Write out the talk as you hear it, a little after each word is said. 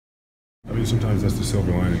I mean, sometimes that's the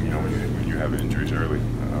silver lining, you know, when you have injuries early.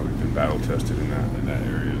 We've been battle tested in that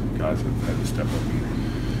area. Guys have had to step up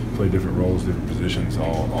and play different roles, different positions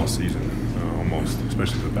all season, almost,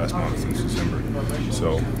 especially for the past month since December.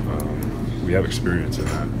 So we have experience in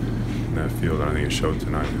that field, and I think it showed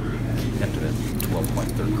tonight. After that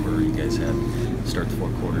 12-point third quarter you guys had, start the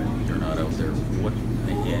fourth quarter, you're not out there.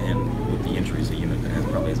 And with the injuries, the unit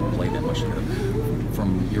probably hasn't played that much together.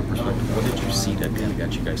 From your perspective, what did you see that kind of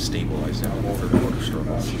got you guys stabilized after the third quarter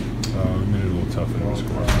struggles? We made it a little tough in the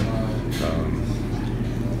score.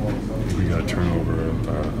 We got a turnover,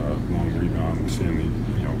 a long rebound. Stanley,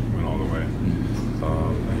 you know, went all the way.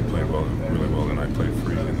 And he played really well, and I played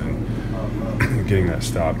free. And then getting that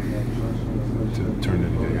stop to turn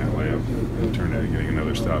into getting that layup, and turn into getting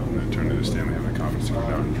another stop, and then turn into Stanley having the confidence to come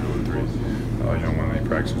down and drill a three. You know, one of the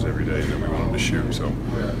practices every day, and then we want him to shoot. So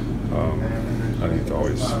I think it's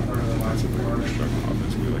always that's a big struggle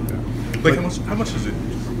offensively like that. Blake, how much does it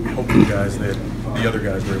help you guys that the other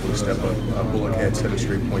guys were able to step up? Bullock had 7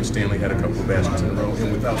 straight points. Stanley had a couple of baskets in a row,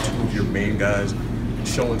 and without two of your main guys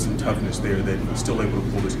showing some toughness there, that you're still able to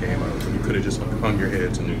pull this game out. When you could have just hung your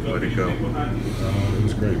heads and let it go. It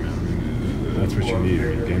was great, man. I mean, that's what you need. I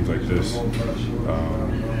mean, games like this. You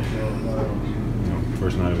know,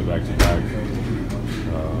 first night of the back-to-back.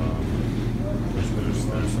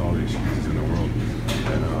 There's all the excuses in the world.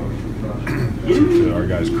 And to our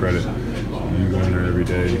guys' credit, you go in there every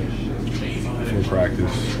day, full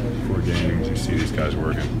practice, 4 games, you see these guys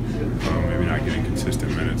working. Maybe not getting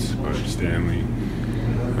consistent minutes, but Stanley,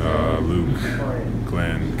 Luke,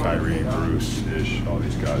 Glenn, Kyrie, Bruce, Ish, all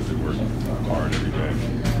these guys that work hard every day.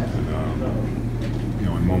 And, you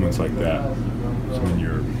know, in moments like that, it's when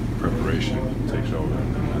your preparation takes over,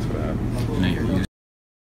 and that's what happens.